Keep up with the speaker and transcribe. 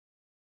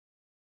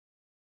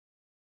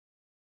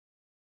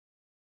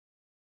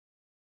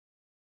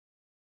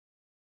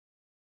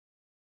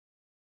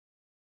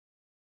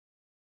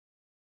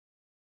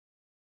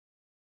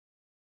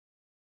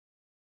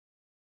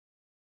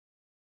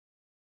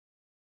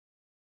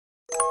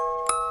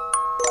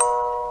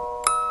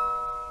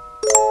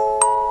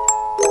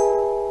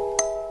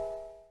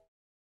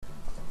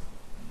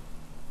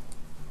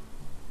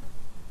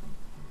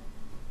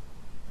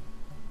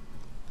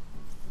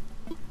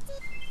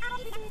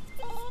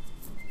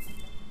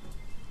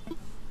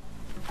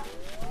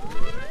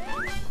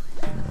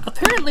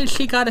apparently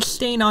she got a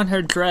stain on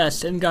her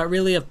dress and got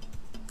really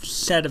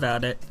upset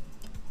about it.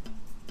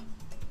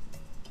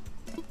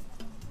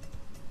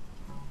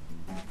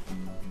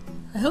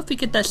 I hope you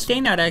get that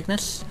stain out,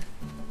 Agnes.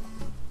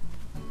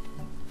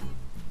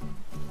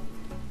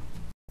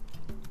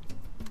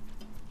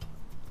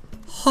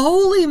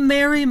 Holy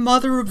Mary,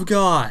 Mother of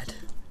God.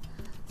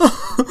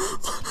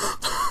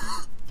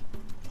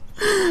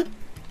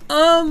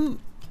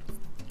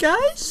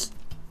 Guys?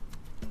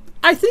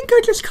 I think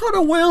I just caught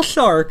a whale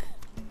shark.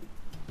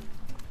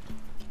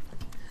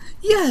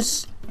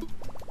 Yes!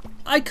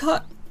 I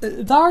caught...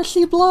 There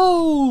she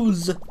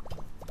blows!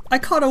 I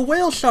caught a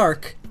whale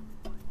shark.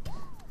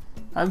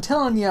 I'm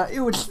telling ya,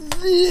 it was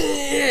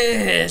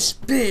this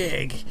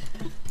big.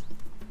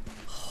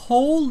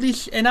 Holy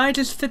sh... And I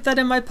just fit that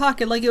in my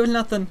pocket like it was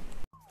nothing.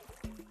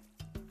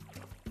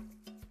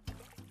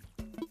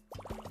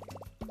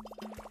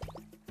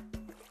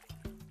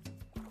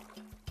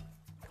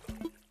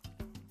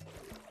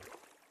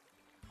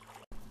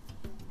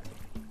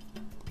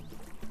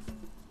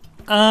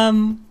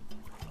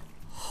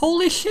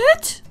 Holy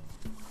shit!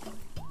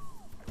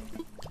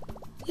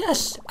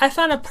 Yes, I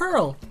found a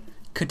pearl.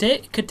 Could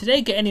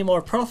today get any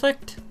more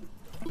perfect?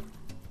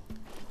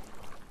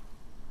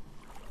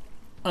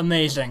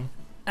 Amazing.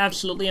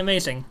 Absolutely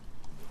amazing.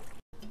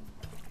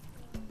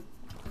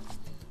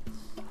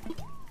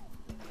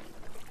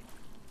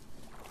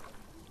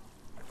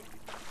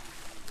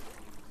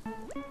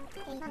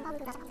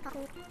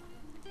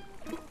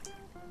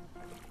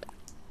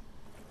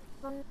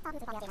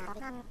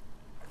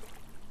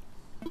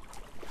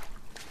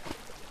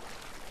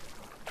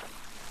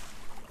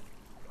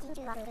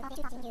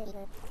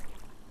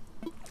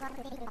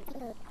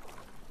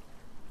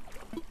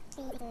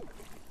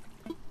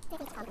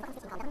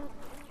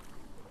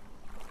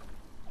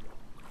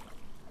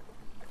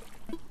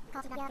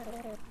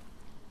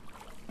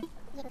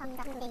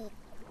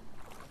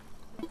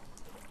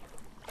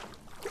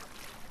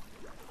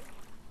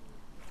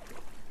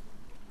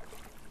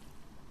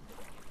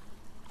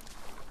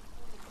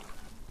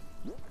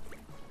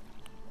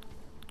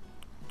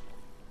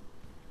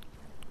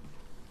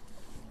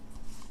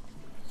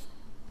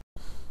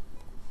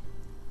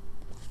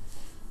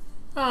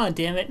 Oh,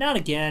 damn it, not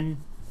again.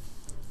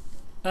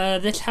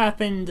 This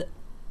happened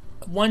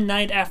one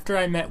night after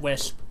I met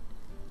Wisp.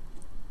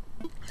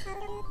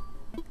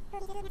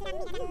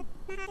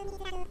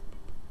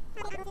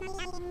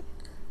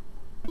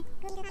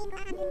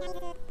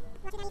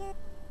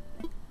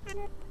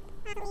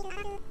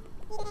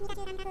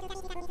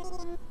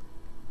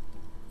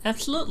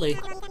 Absolutely.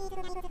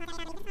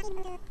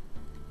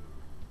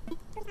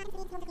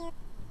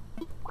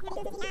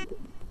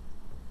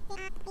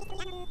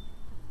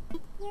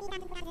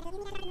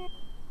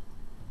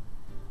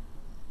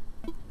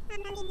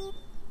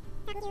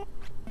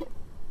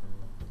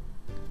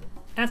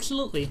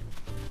 Absolutely.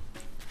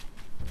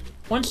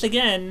 Once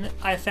again,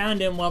 I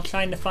found him while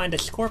trying to find a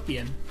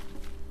scorpion.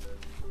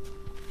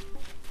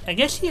 I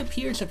guess he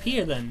appears up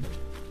here then.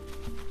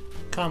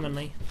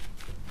 Commonly.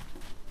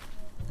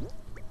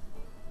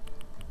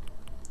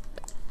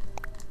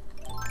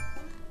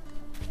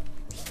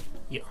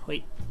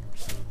 Wait.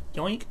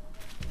 Yoink.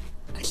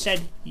 I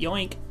said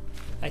yoink.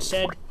 I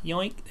said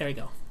yoink. There we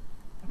go.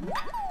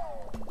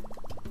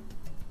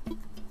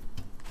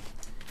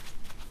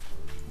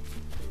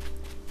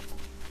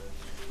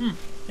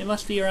 They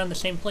must be around the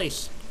same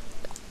place.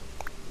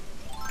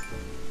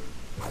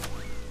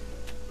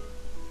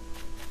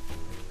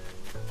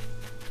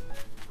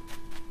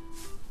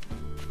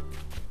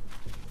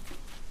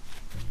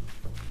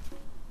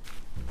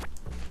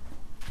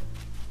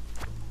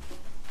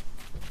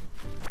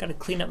 Gotta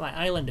clean up my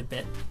island a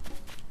bit.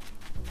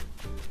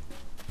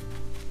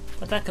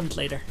 But that comes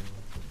later.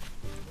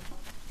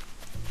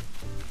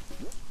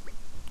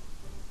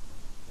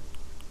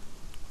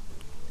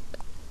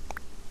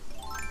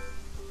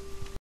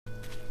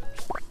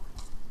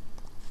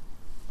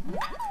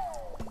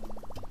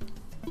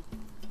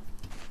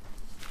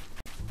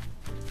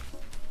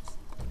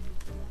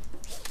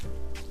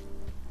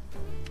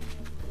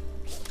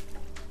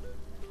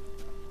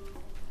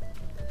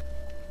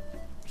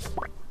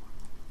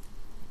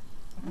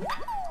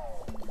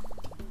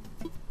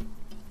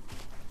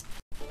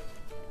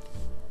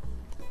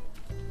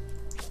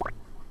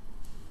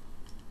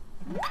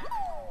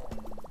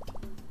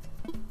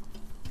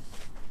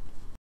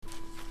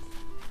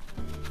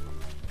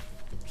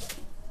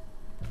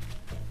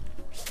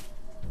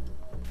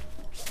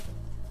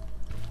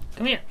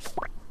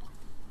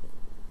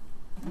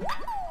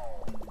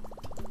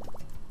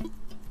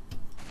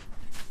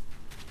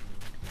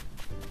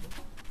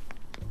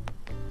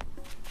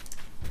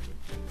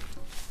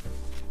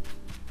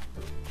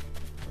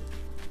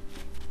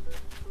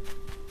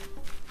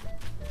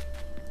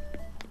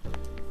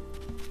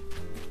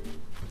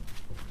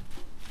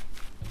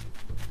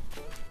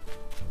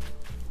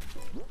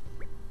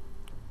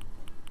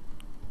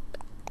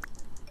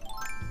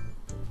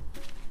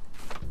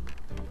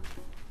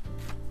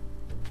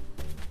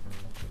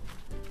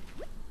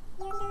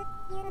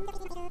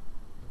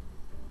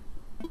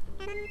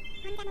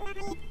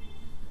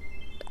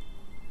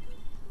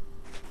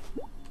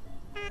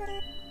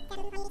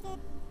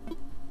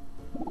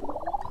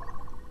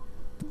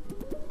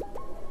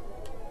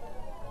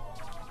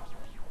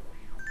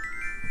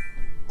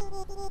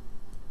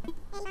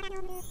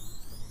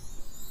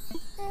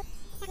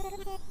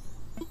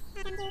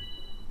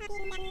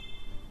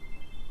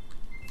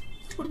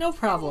 no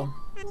problem.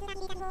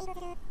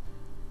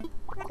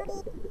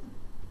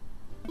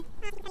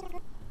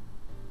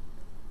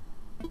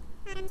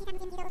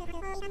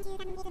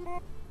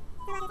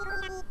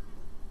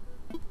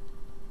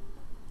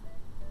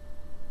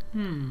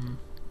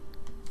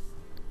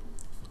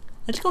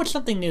 Let's go with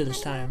something new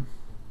this time.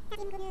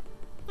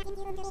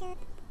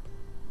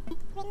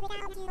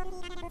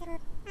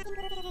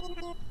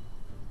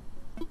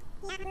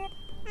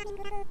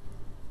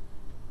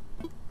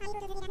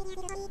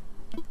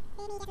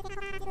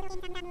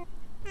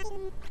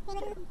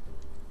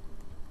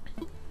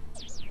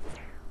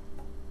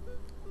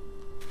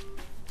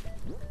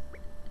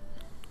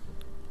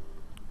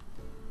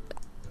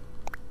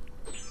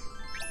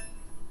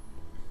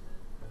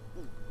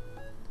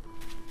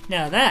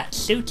 Now that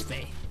suits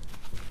me.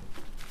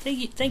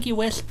 Thank you,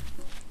 Wisp.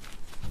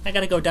 I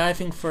gotta go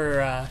diving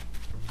for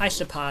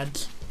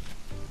isopods.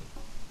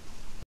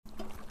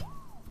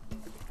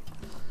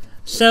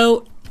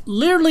 So,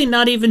 literally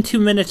not even 2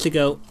 minutes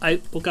ago, oh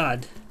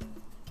god.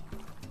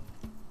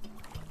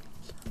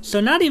 So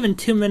not even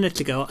 2 minutes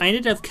ago, I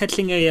ended up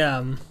catching a,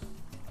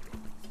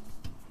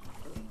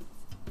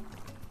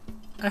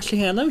 Actually,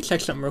 hang on, let me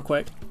check something real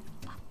quick.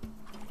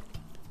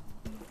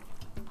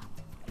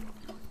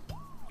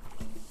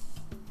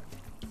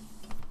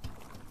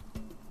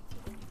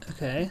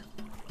 Okay.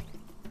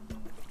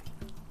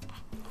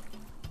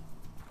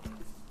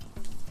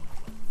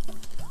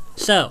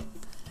 So,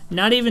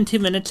 not even 2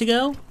 minutes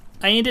ago,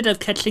 I ended up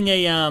catching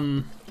a,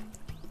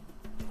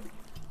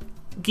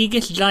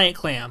 Gigas giant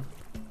clam.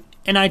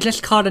 And I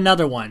just caught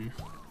another one.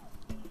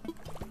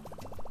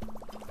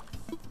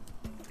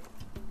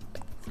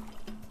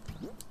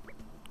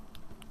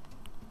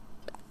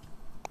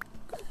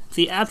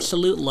 The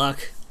absolute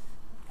luck.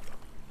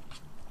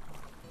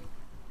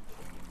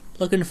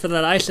 Looking for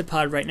that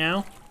isopod right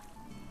now.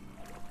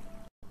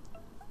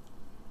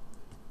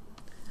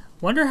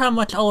 Wonder how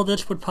much all of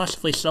this would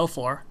possibly sell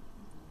for.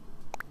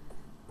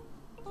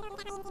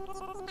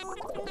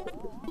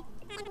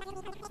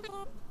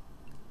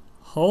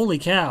 Holy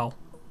cow.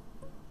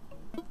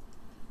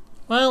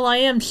 Well, I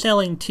am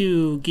selling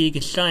 2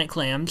 Gigas giant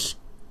clams.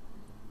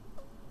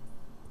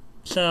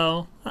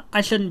 So,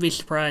 I shouldn't be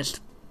surprised.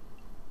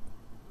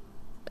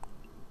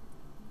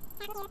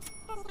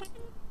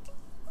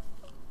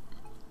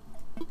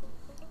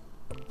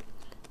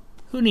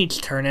 Who needs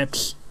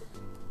turnips?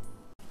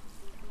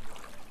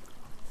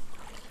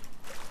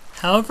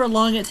 However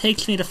long it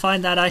takes me to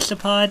find that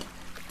isopod,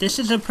 this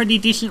is a pretty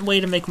decent way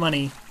to make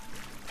money.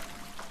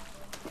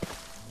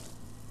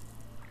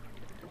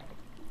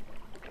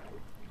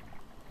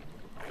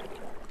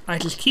 I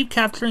just keep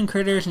capturing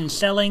critters and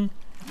selling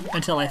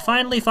until I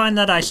finally find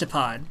that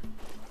isopod.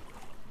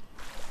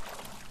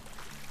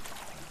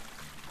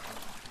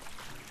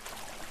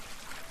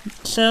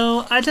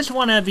 So, I just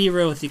want to be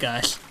real with you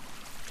guys.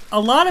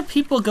 A lot of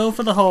people go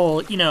for the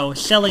whole, you know,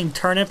 selling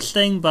turnips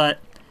thing, but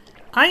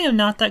I am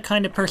not that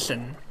kind of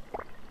person.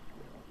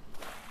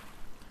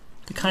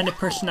 The kind of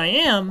person I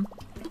am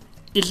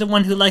is the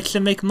one who likes to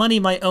make money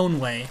my own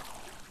way.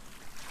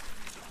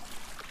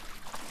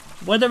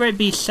 Whether it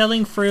be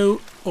selling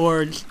fruit,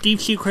 or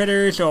deep-sea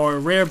critters, or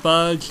rare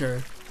bugs,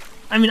 or...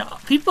 I mean,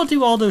 people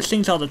do all those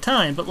things all the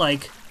time, but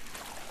like,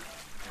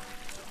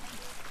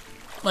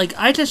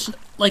 I just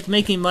like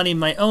making money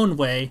my own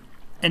way,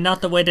 and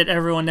not the way that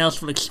everyone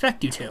else would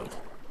expect you to.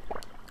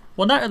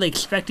 Well, not really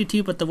expect you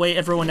to, but the way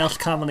everyone else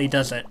commonly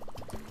does it.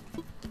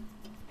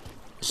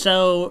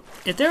 So,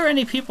 if there are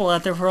any people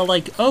out there who are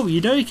like, oh,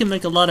 you know you can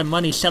make a lot of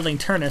money selling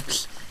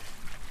turnips,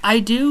 I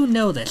do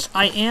know this.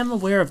 I am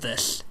aware of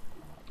this.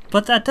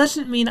 But that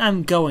doesn't mean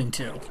I'm going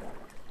to.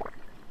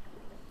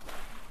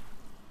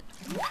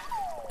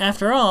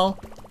 After all,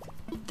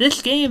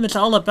 this game is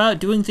all about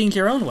doing things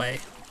your own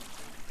way.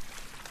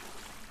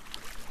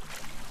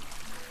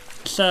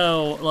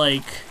 So,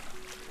 like,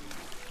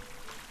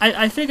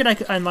 I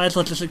figured I might as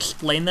well just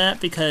explain that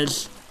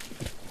because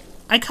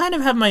I kind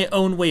of have my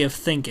own way of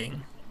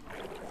thinking.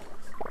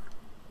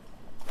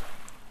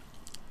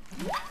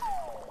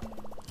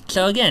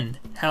 So again,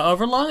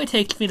 however long it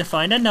takes me to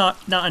find not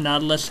a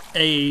nautilus,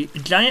 a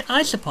giant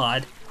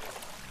isopod,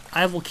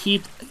 I will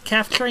keep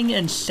capturing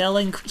and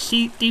selling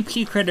deep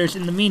sea critters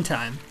in the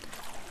meantime.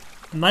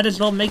 Might as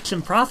well make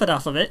some profit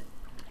off of it,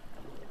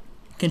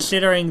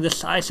 considering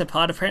this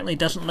isopod apparently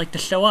doesn't like to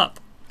show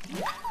up.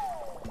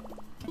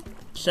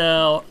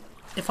 So,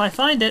 if I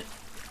find it,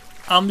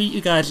 I'll meet you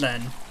guys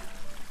then.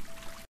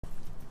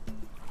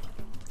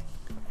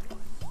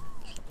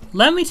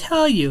 Let me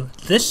tell you,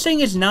 this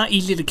thing is not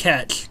easy to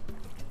catch.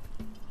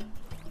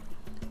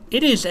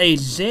 It is a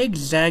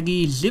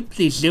zigzaggy,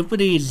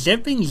 zippity-zippity,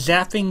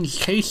 zipping-zapping,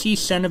 chasey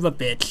son of a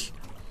bitch.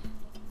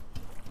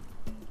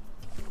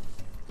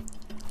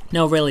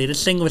 No, really,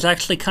 this thing was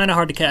actually kind of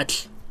hard to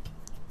catch.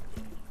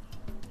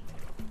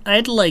 I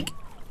had to, like,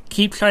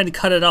 keep trying to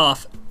cut it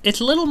off. It's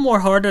a little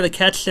more harder to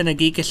catch than a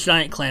Gigas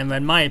giant clam,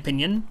 in my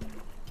opinion.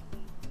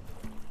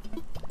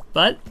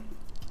 But,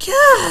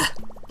 yeah!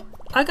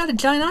 I got a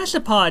giant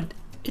isopod!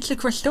 It's a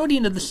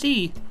custodian of the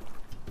sea.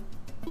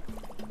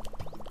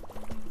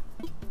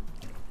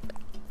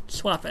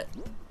 swap it.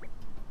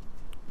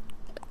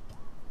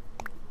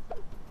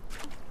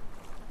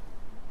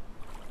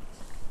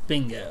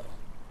 Bingo.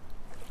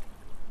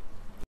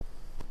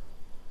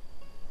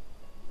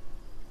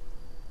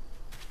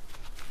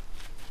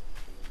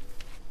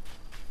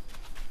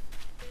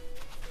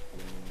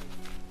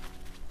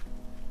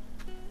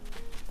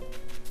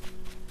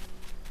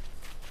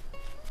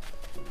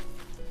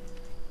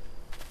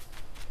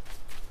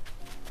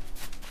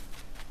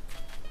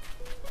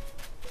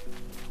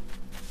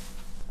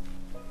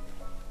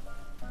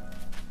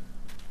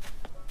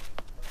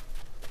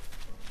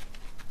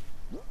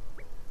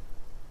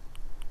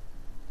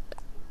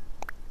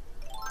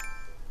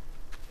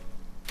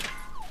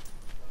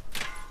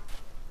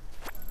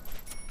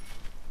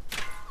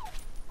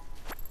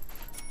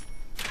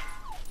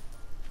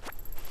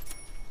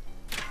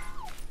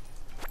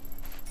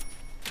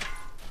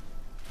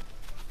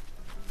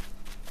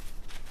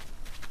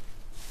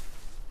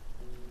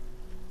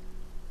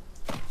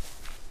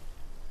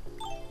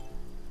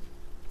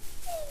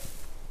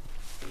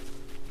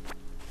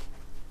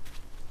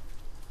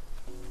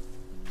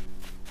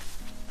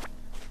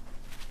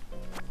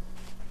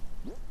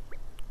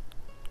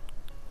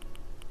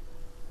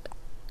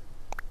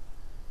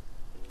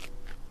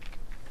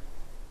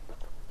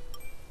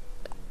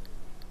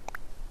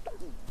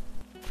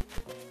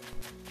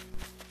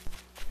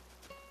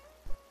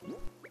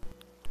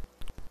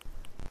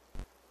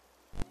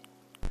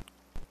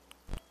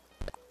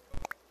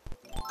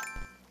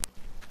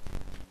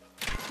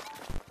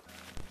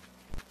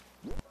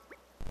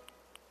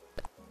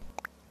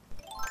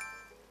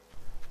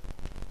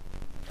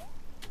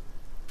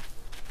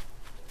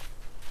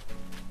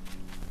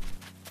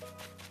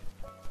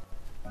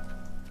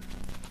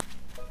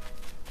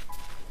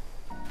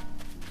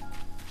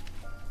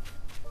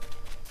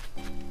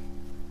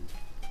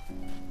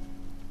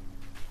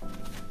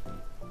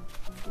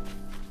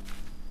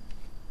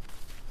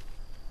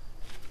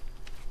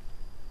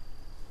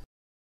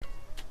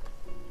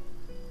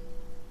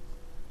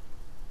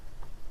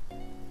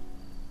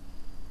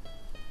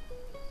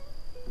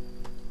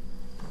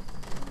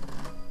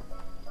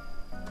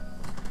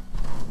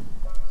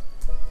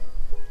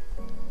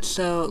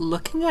 So,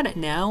 looking at it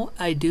now,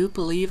 I do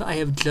believe I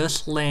have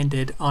just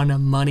landed on a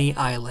money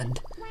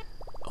island.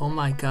 Oh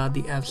my god,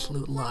 the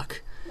absolute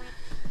luck.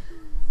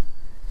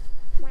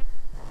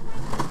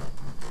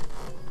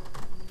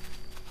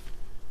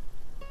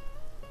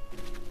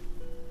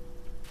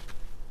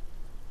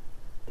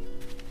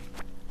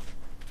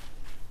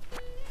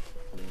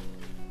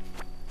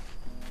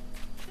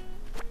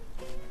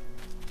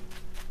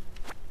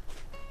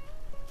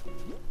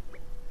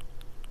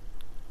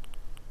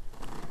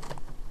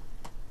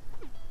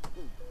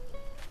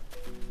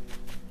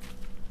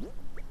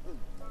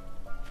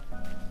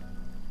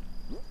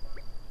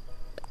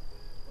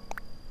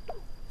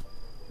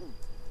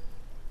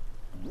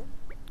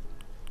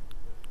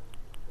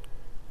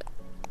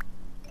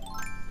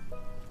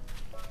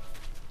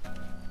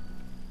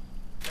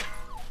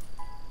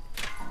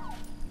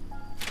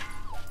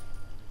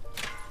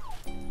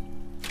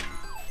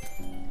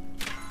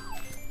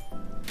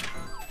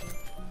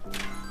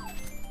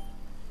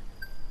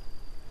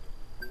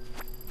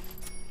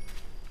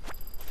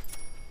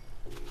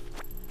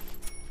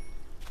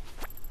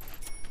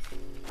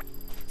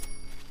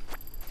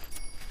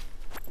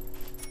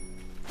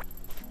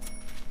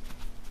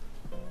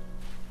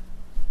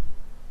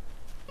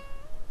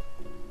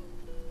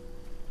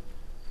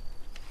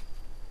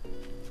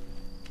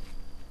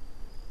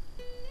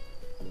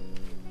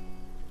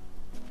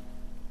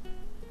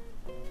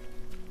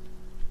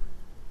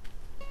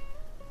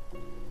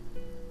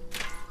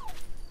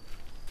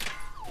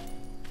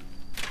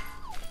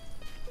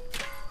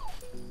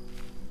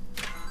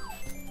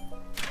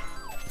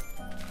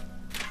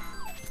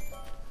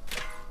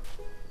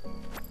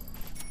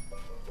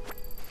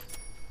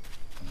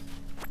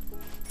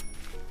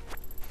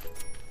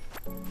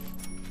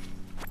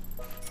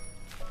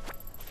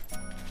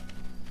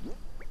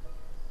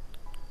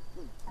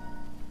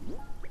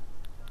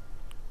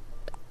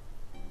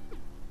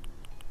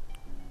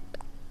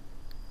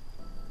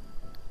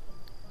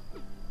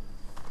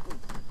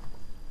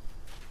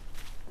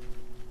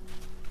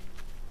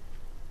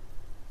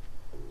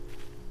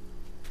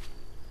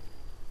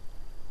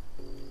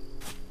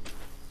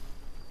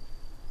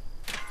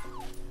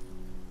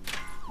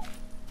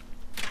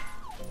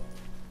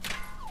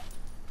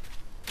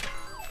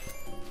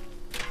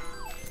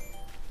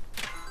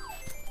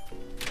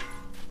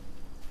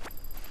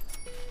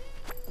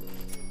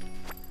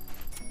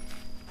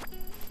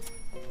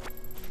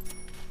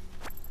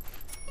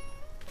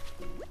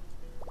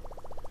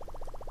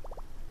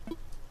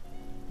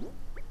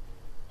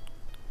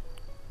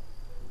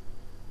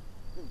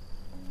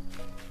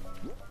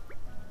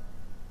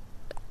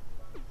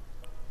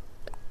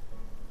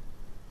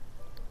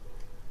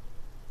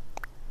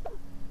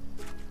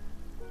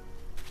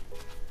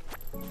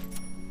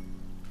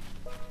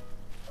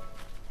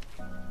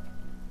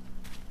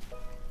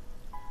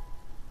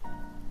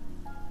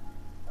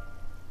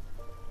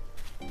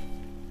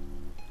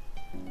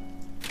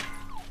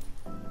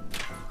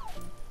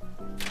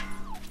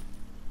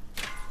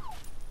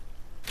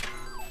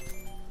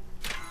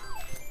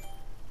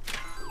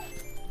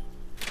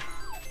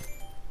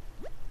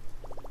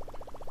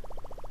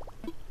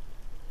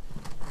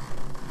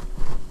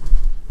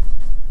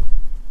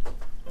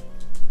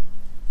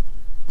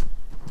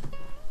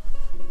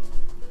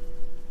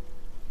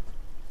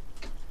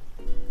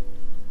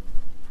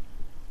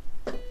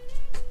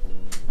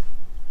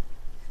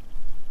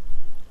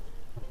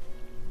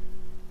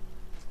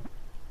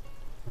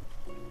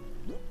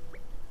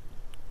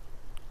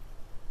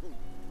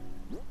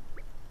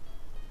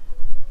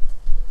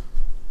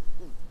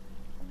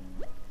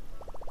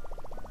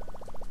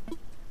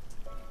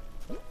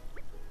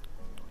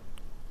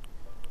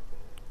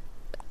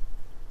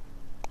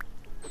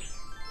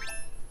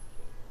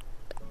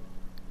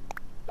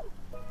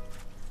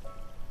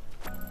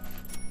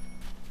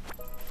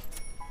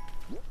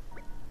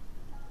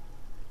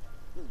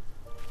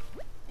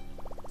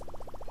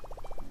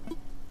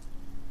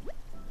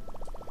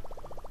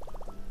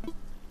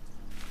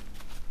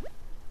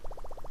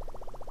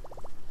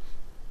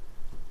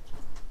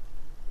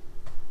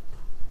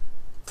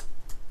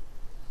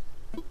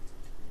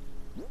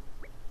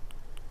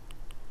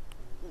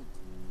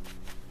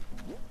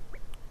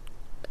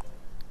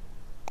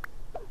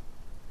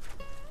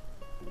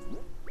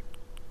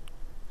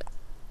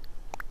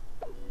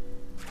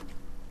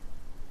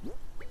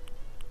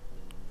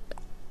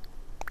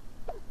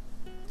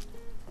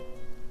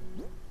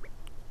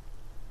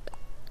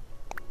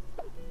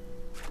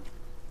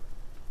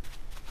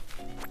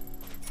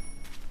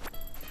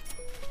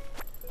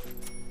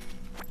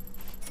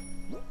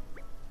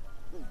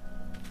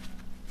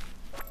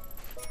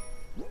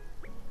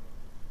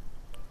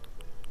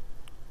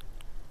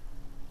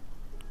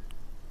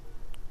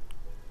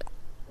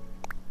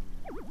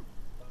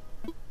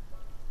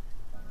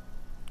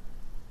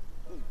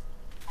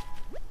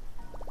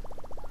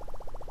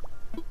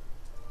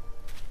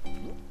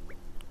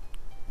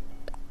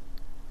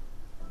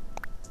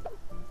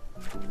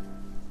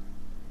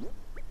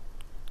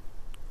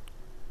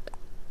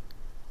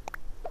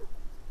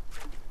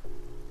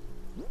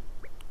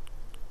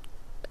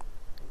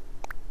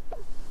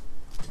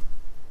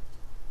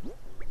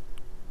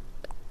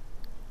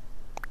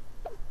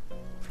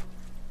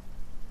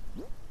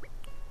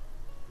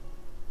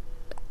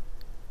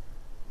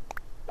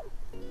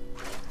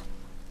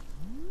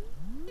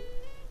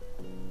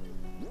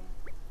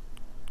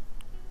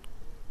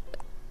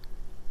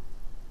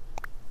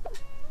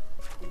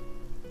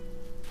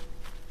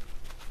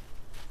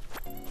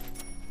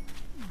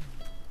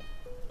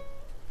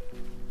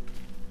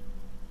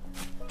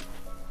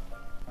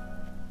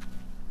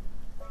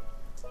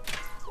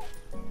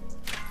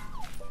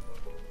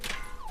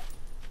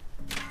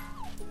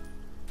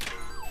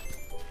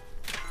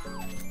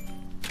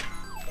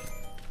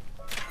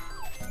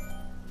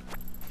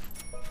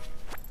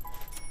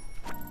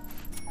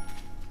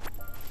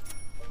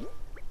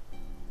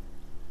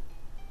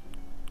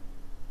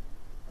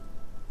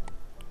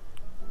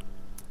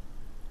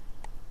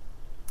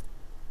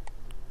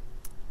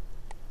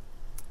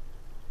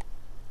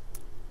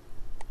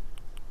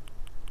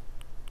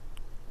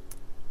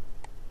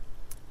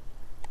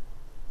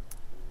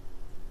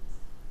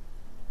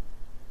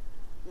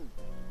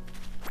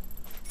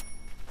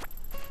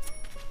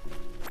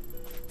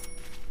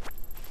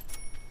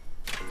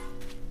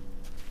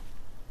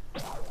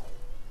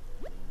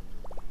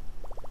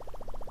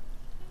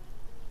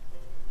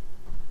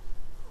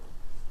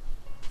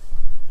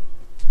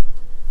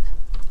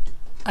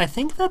 I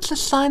think that's a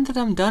sign that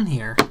I'm done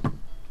here.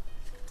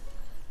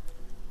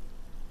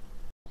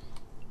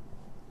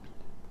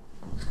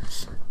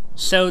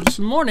 So this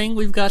morning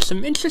we've got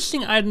some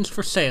interesting items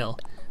for sale.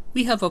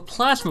 We have a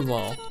plasma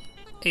ball,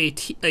 a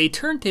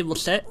turntable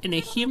set, and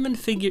a human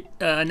figure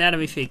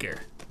anatomy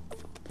figure.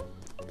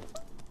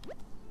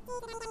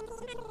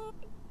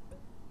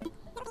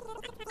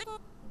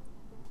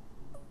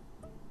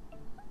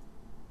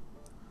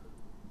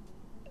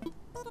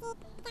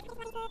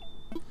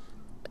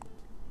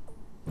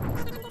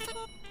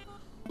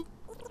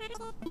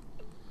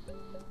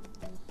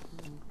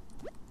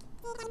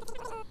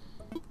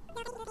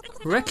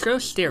 Retro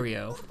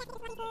stereo.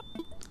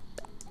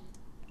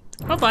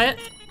 I'll buy it.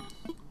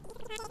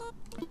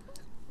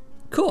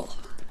 Cool.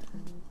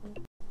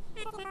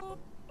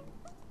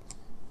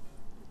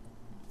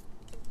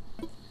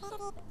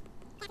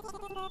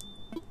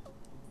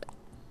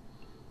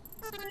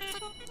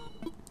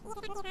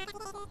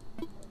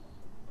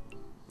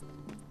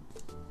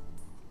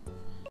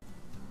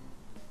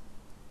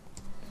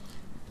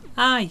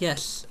 Ah,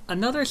 yes.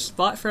 Another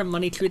spot for a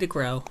money tree to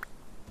grow.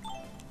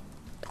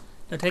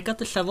 Now take out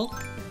the shovel.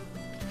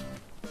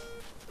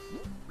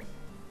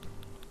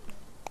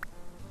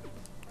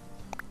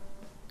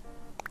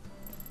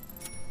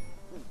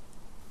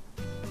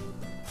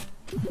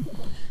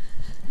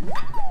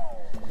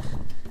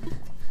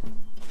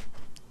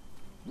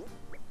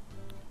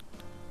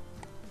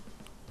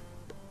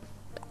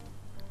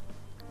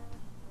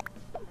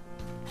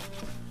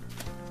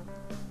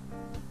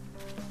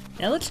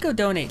 Now let's go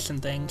donate some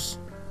things.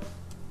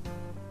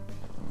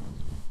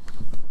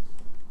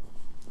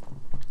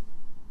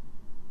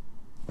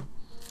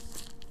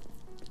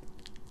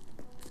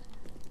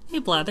 Hey,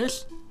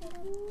 Blathers.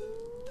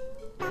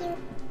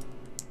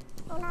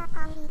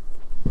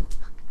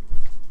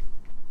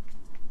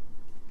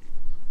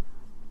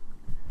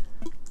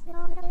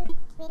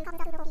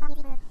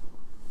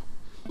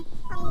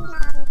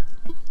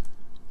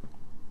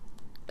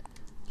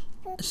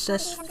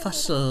 Assess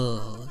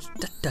fossils.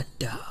 Da da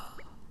da.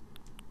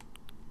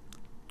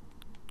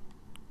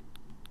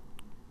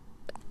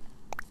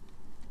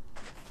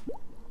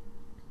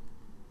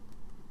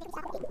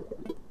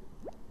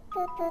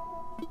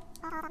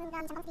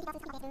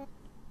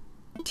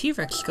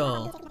 T-Rex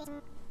skull.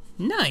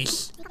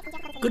 Nice.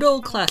 Good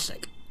old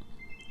classic.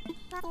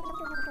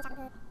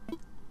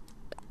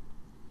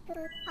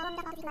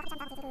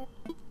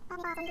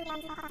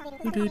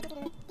 Hoot hoot.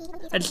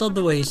 I just love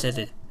the way he says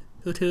it.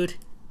 Hoot hoot.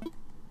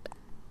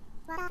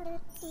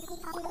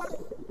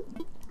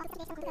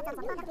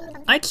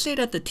 I'd say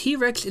that the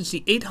T-Rex is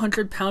the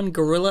 800-pound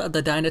gorilla of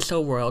the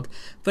dinosaur world,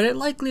 but it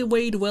likely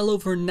weighed well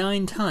over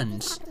 9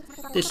 tons.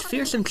 This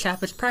fearsome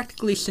chap is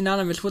practically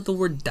synonymous with the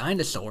word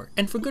dinosaur,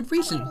 and for good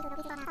reason.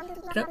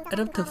 At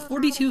up to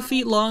 42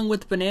 feet long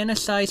with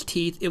banana-sized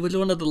teeth, it was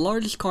one of the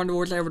largest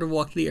carnivores ever to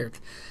walk the earth.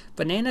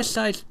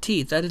 Banana-sized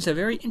teeth, that is a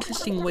very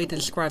interesting way to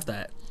describe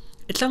that.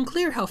 It's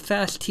unclear how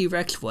fast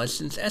T-Rex was,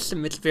 since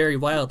estimates vary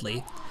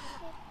wildly.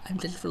 I'm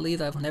just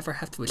relieved I will never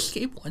have to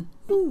escape one.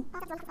 Ooh.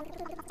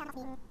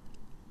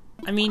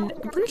 I mean,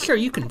 I'm pretty sure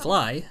you can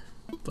fly,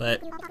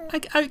 but I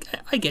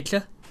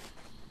getcha.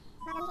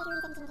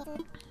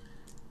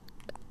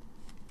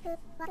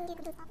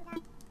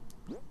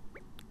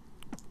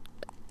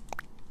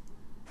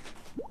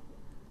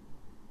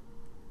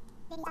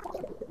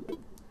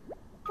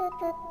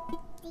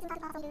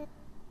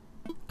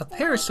 A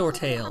parasaur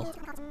tail.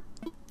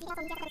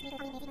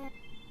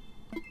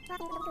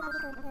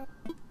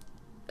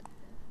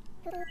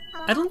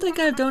 I don't think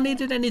I've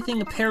donated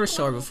anything a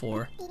parasaur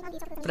before,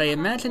 but I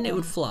imagine it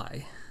would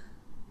fly.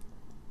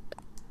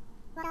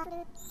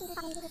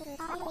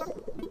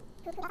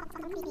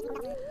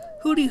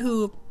 Hooty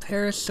hoo,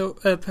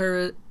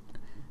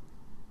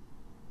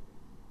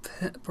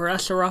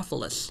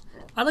 Parasaurophilus.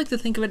 I like to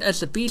think of it as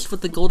the beast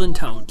with the golden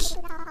tones.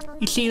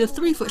 You see, the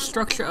 3-foot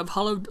structure of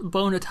hollow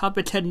bone atop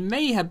its head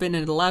may have been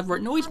an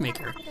elaborate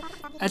noisemaker.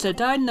 As a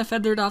dyed and a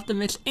feathered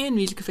optimist and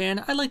music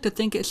fan, I like to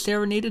think it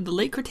serenaded the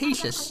late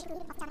Cretaceous.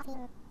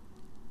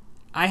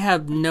 I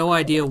have no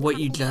idea what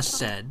you just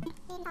said.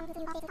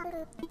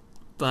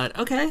 But,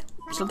 okay.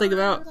 Something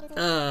about,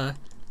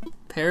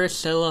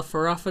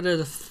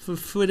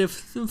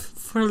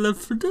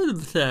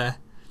 Parasaurophilus.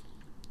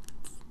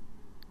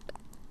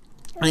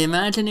 I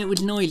imagine it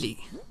was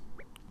noisy.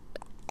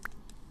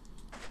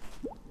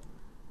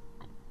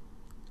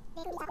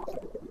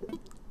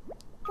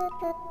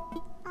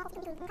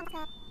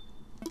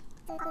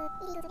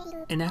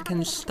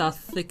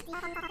 Anachistothic.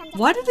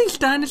 Why do these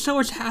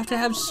dinosaurs have to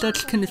have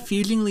such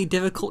confusingly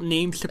difficult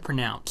names to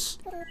pronounce?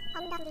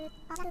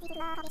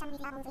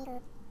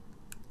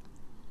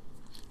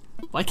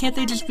 Why can't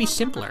they just be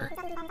simpler?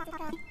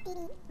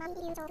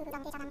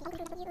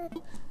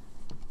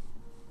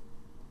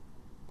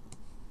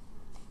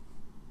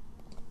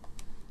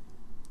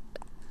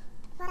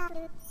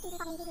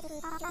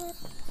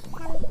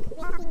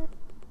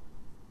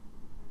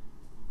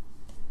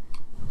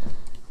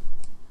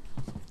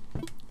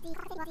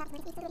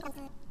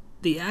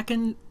 The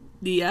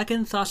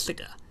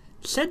Acanthostica.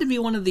 said to be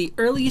one of the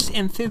earliest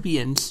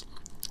amphibians,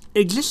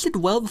 existed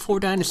well before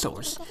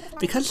dinosaurs.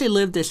 Because they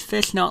lived as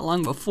fish not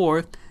long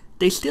before,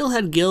 they still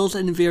had gills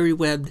and very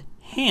webbed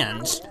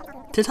hands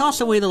to toss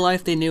away the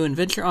life they knew and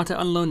venture onto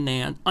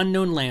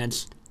unknown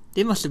lands.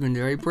 They must have been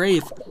very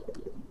brave.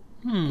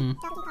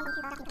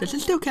 Does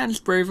it still count as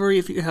bravery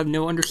if you have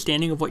no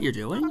understanding of what you're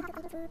doing?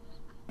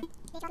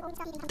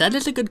 That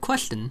is a good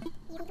question.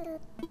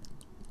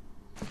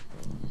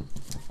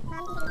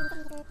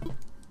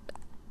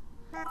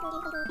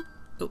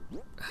 Oh.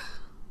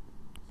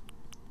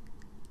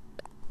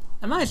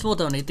 I might as well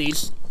donate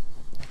these.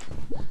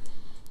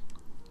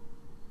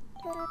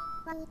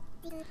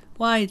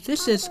 Why,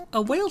 this is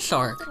a whale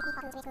shark.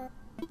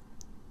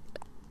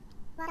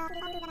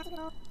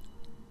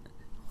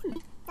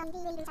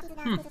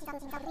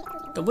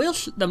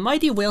 The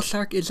mighty whale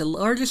shark is the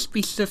largest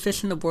species of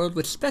fish in the world,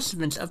 with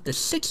specimens up to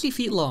 60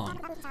 feet long.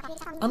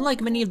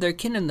 Unlike many of their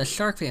kin in the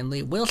shark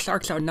family, whale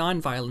sharks are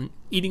non-violent,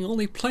 eating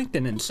only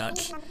plankton and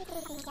such.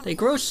 They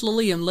grow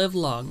slowly and live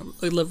long,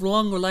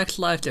 relaxed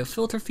lives of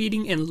filter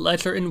feeding and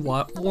leisure in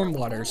warm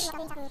waters.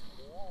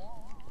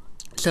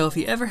 So if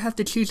you ever have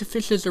to choose a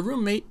fish as a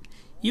roommate,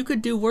 you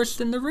could do worse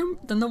than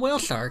the whale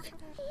shark.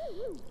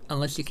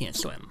 Unless you can't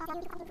swim.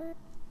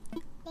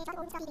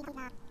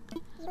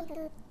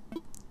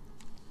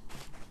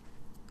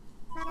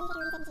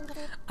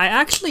 I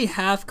actually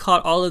have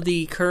caught all of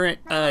the current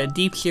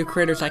deep sea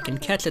critters I can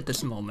catch at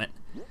this moment.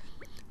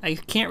 I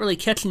can't really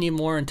catch any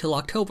more until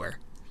October.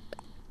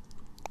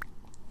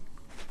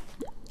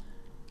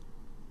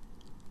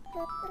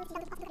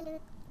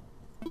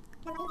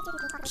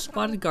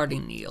 Spotted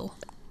garden eel.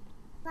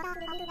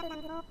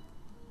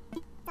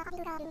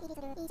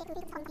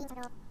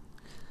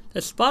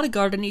 The spotted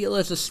garden eel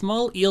is a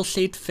small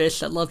eel-shaped fish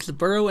that loves to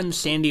burrow in the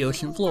sandy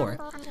ocean floor.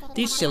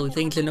 These silly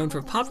things are known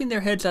for popping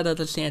their heads out of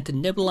the sand to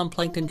nibble on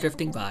plankton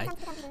drifting by.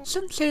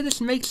 Some say this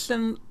makes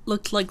them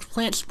look like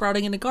plants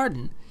sprouting in a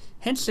garden,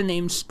 hence the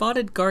name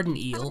spotted garden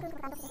eel.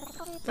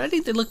 But I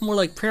think they look more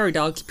like prairie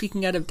dogs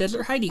peeking out of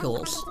desert hidey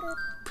holes.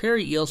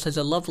 Prairie eels has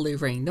a lovely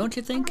ring, don't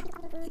you think?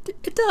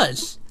 It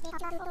does.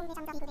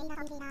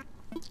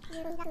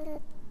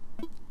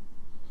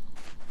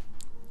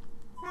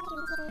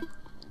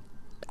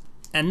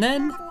 And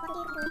then,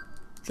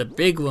 the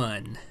big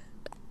one.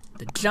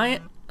 The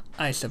giant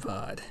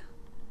isopod.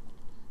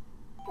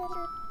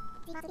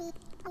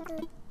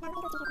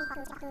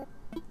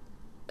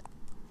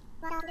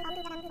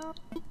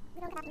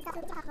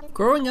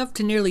 Growing up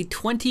to nearly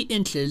 20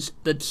 inches,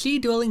 the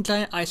sea-dwelling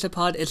giant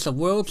isopod is the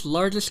world's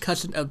largest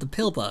cousin of the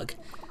pillbug.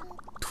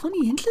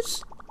 20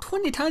 inches?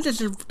 20 times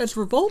as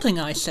revolting,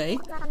 I say.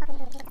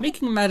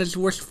 Making matters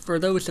worse for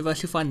those of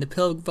us who find the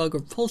pillbug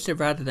repulsive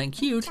rather than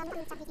cute,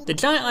 the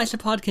giant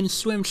isopod can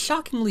swim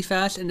shockingly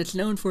fast and is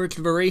known for its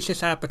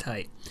voracious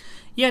appetite.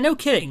 Yeah, no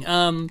kidding.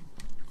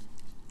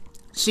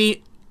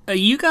 See,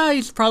 you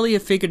guys probably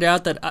have figured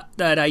out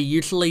that I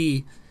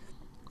usually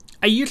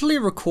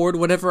record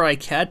whatever I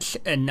catch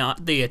and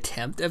not the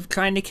attempt of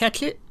trying to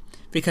catch it,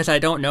 because I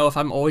don't know if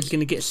I'm always going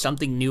to get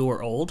something new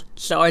or old,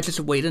 so I just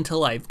wait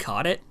until I've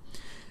caught it.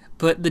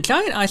 But the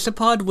giant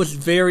isopod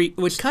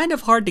was kind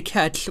of hard to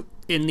catch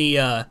in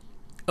the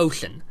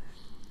ocean.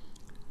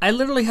 I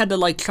literally had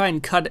to try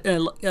and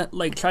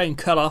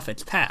cut off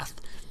its path.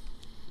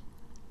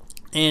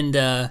 And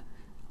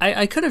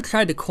I could have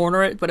tried to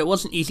corner it, but it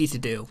wasn't easy to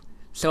do.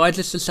 So I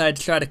just decided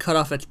to try to cut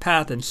off its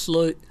path and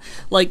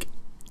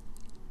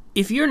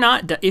if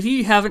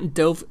you haven't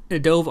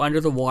dove under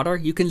the water,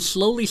 you can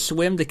slowly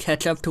swim to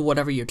catch up to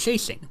whatever you're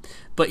chasing.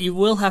 But you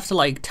will have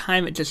to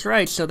time it just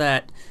right so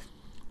that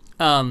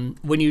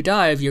when you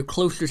dive, you're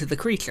closer to the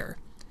creature.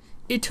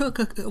 It took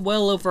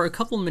well over a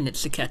couple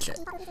minutes to catch it.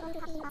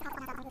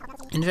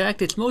 In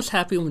fact, it's most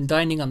happy when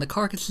dining on the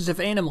carcasses of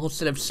animals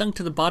that have sunk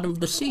to the bottom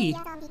of the sea.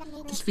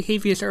 This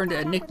behavior has earned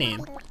it a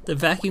nickname, the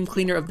vacuum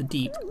cleaner of the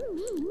deep.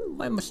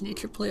 Why must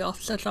nature play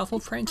off such awful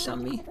pranks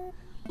on me?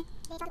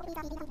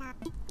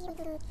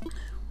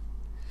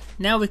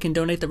 Now we can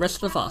donate the rest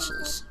of the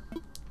fossils.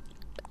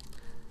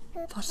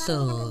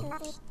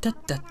 Fossils. Da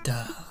da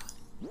da.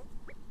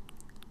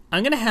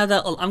 I'm gonna have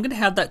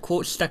that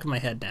quote stuck in my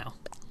head now.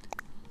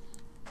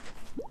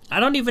 I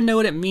don't even know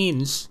what it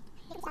means.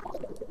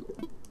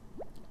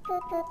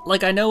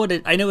 I know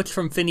it's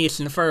from Phineas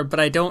and Ferb, but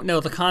I don't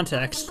know the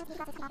context.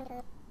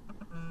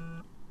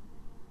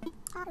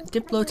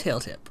 Diplo tail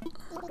tip.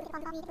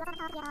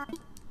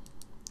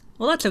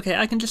 Well, that's okay,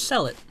 I can just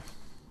sell it.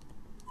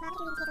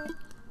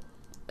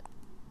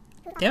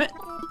 Damn it,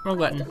 wrong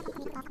button.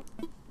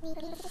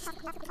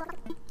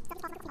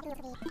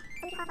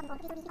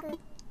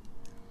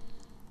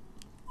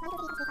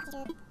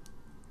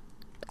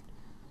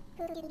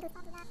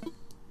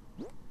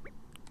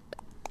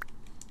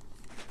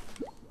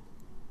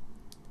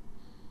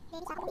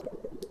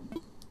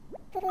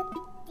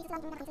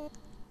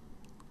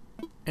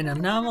 An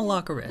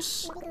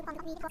anomalocaris.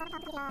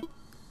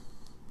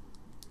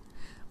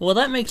 Well,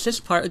 that makes this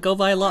part go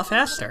by a lot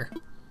faster.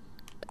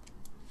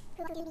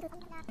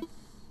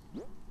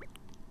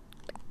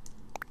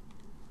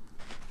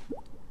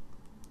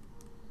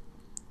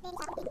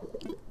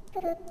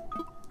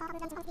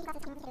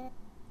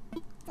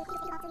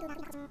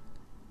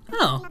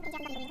 Oh.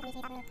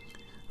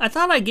 I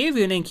thought I gave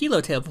you an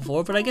ankylotale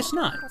before, but I guess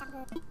not.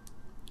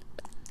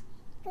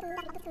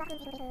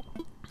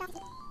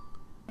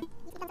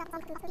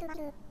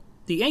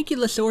 The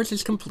ankylosaurus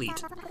is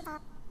complete.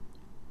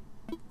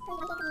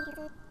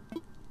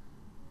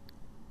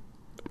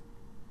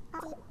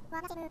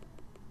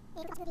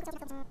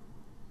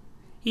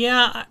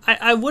 Yeah,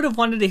 I would have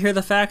wanted to hear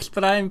the facts,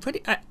 but I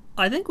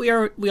think we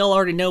all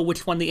already know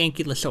which one the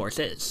ankylosaurus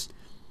is.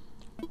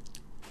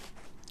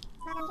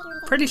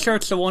 Pretty sure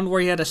it's the one where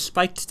he had a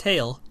spiked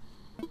tail.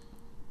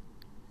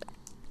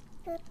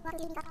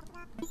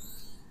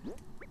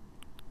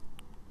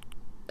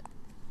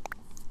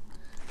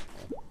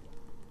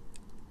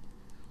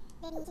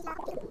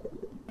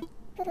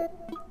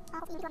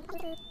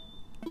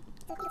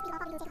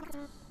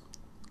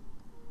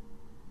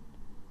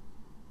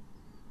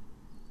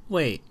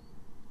 Wait.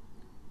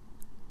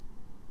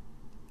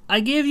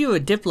 I gave you a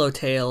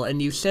Diplotail and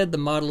you said the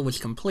model was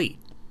complete.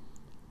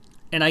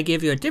 And I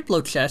gave you a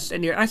Diplo chest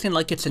and you're acting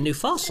like it's a new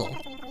fossil.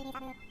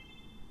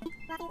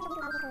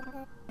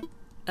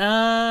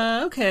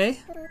 Okay.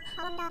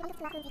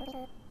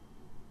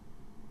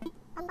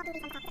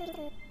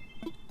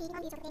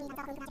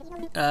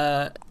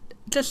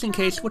 Just in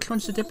case, which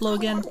one's the Diplo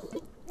again?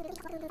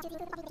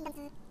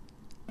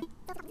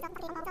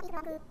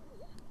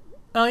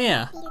 Oh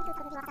yeah.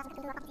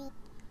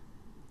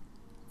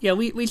 Yeah,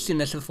 we've seen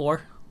this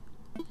before.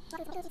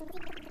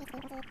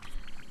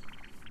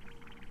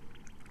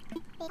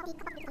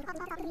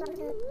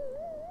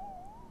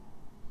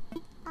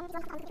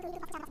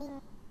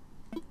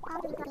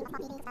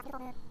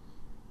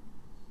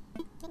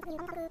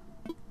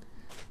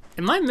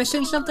 Am I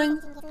missing something?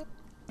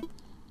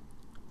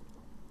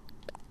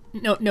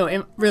 No,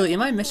 really,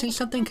 am I missing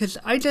something? Because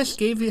I just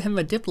gave him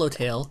a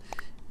Diplotail,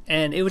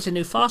 and it was a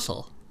new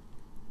fossil.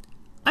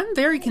 I'm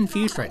very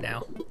confused right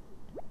now.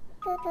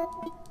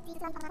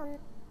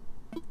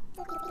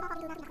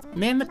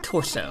 Mammoth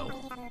torso.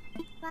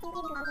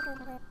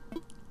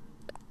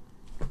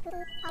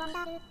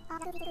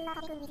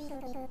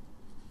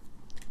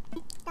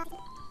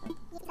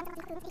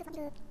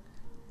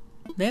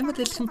 Mammoth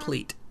is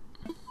complete.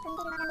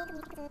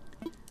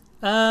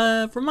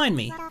 Remind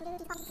me.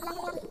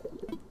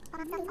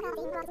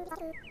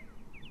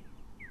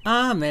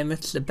 Ah,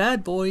 mammoths, the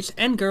bad boys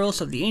and girls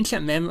of the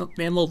ancient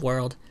mammal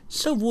world.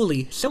 So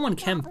woolly, so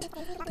unkempt.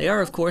 They are,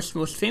 of course,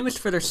 most famous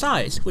for their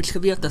size, which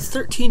could be up to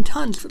 13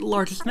 tons for the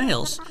largest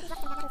males.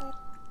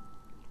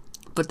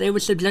 But they were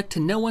subject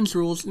to no one's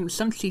rules, and in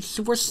some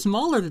cases were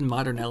smaller than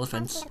modern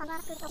elephants.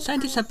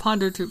 Scientists have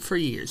pondered for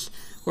years.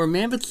 Were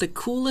mammoths the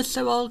coolest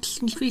of all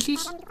extinct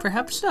species?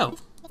 Perhaps so.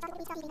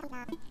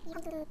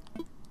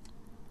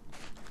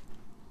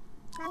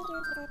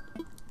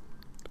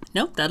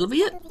 Nope, that'll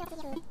be it.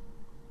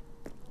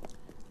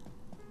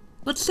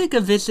 Let's take a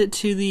visit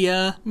to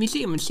the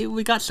museum and see what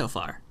we got so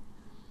far.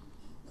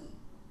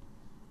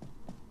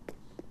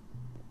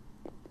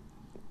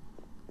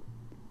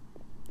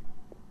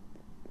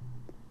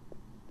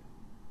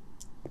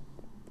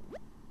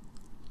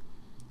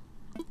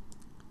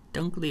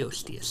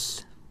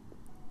 Dunkleosteus.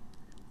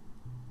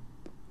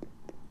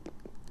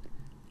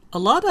 A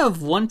lot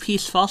of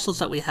one-piece fossils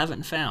that we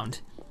haven't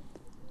found.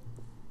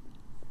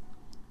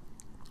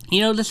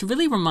 You know, this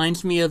really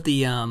reminds me of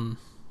the,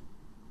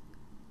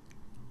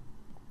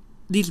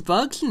 these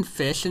bugs and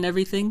fish and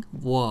everything.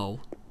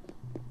 Whoa.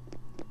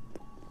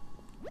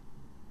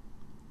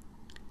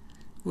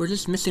 We're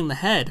just missing the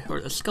head,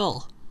 or the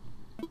skull.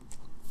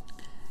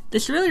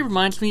 This really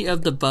reminds me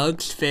of the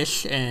bugs,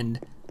 fish, and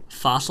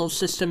fossil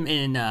system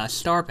in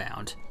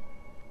Starbound.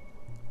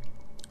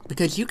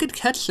 Because you could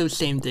catch those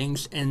same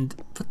things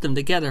and put them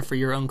together for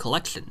your own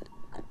collection.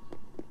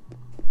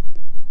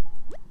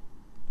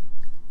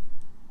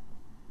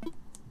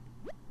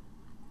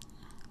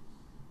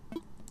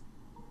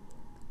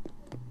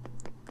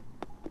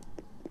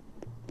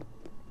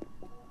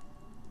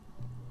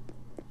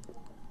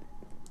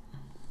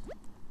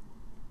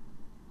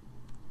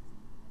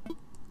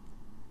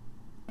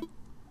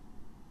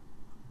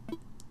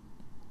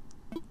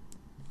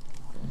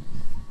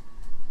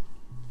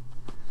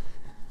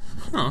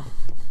 Huh.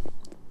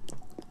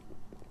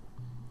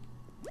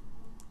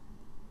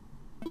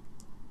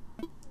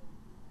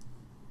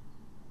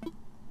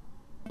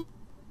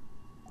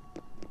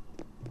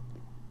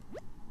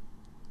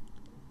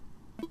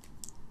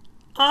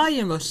 I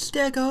am a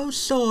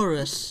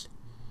Stegosaurus.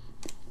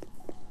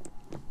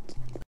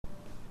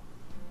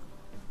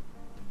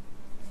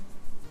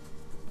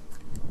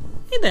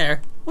 Hey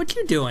there, what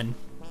you doing?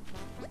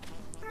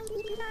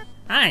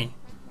 Hi,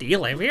 do you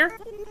live here?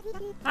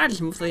 I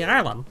just moved to the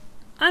island.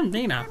 I'm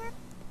Dina.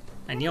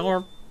 And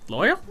you're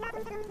loyal?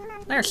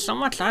 There's so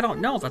much I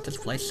don't know about this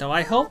place, so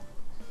I hope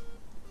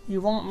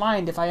you won't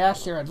mind if I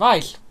ask your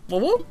advice.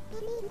 Woo-woo?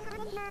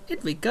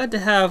 It'd be good to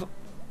have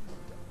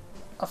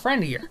a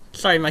friend here.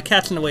 Sorry, my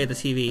cat's in the way of the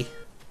TV.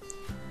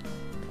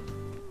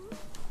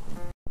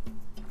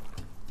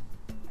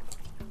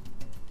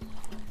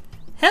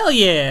 Hell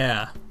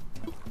yeah!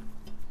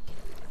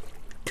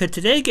 Could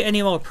today get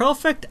any more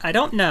perfect? I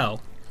don't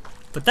know.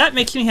 But that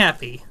makes me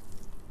happy.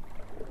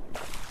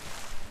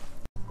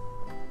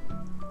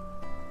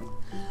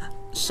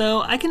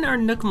 So I can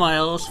earn Nook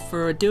Miles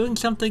for doing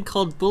something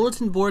called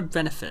Bulletin Board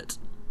Benefit.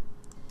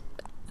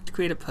 Let's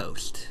create a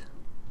post.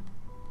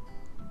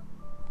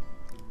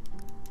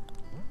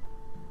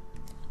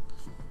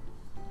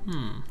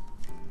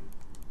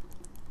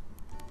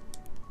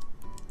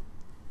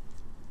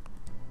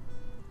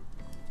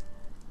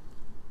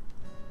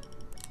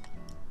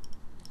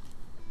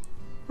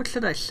 What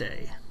should I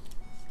say?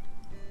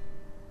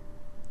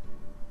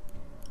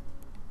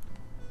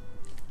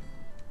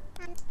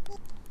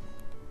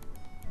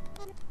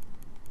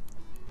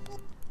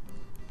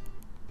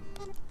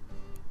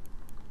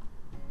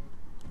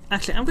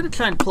 Actually, I'm gonna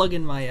try and plug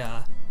in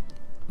my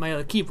my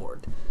other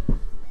keyboard.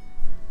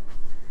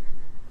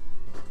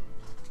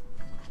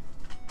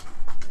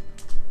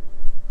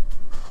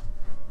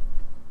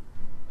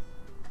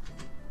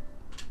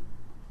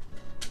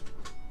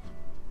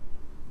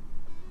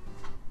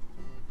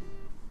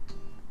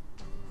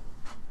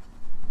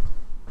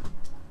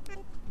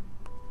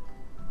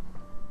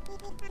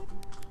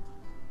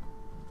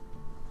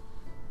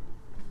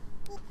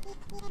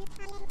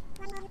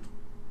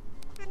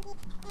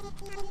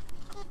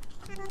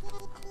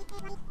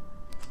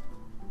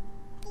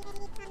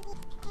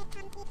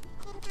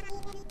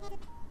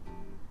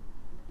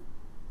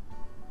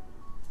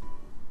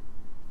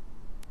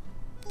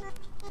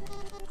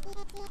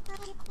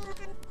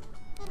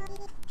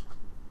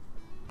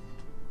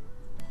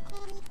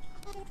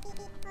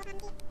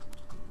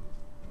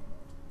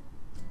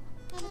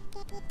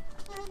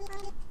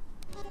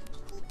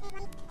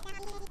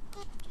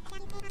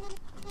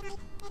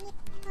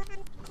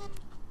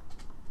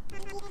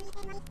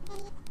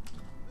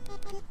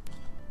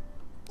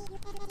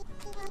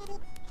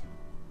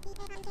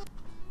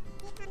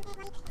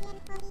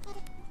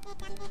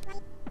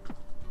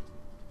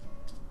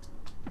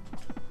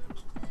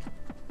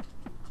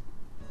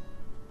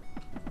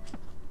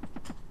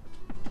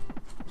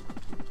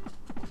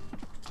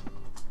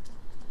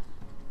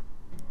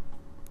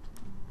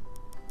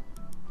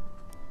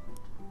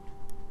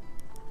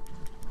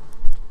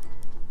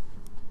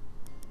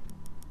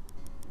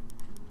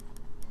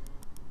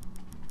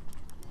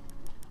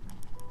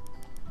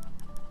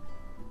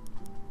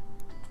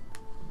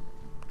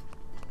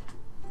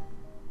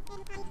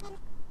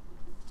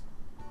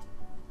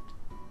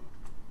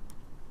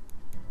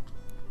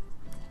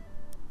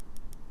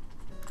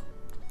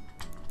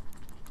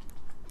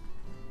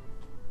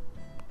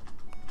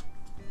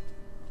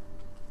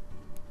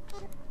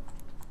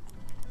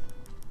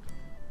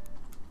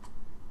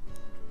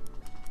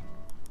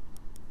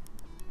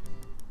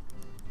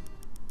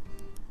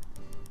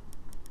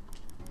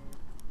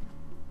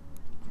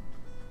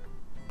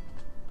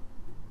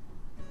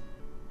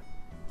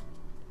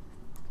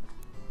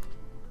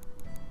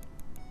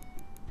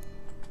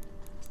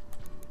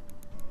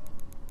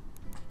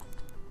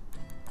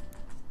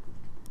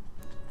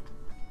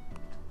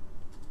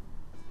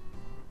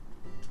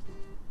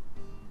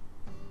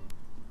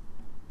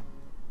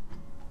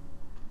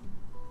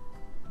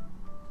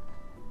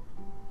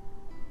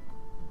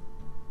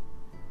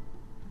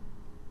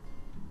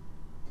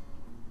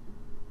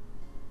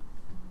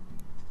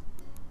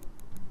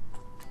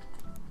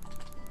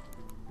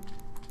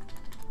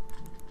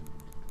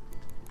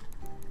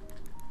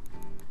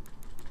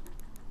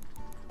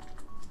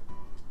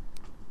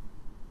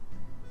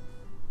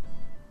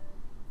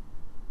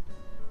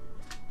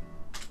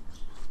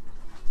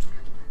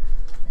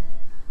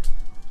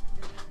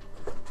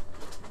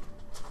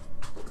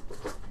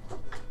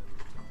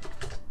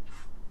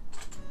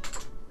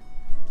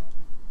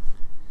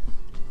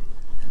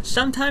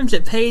 Sometimes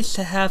it pays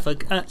to have a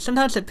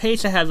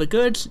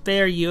good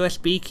spare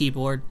USB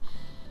keyboard.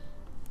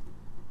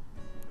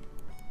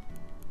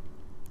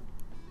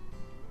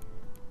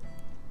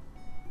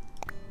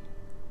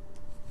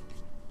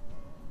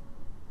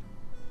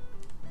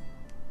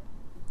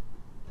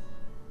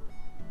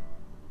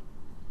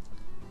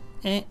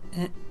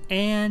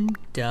 And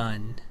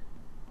done.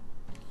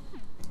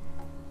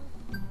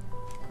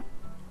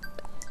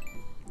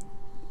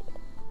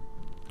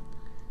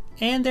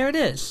 And there it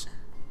is.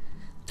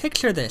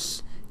 Picture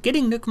this.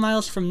 Getting Nook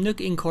Miles from Nook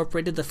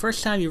Incorporated the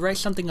first time you write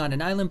something on an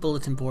island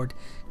bulletin board.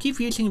 Keep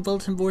using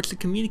bulletin boards to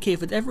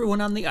communicate with everyone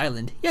on the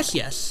island. Yes,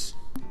 yes.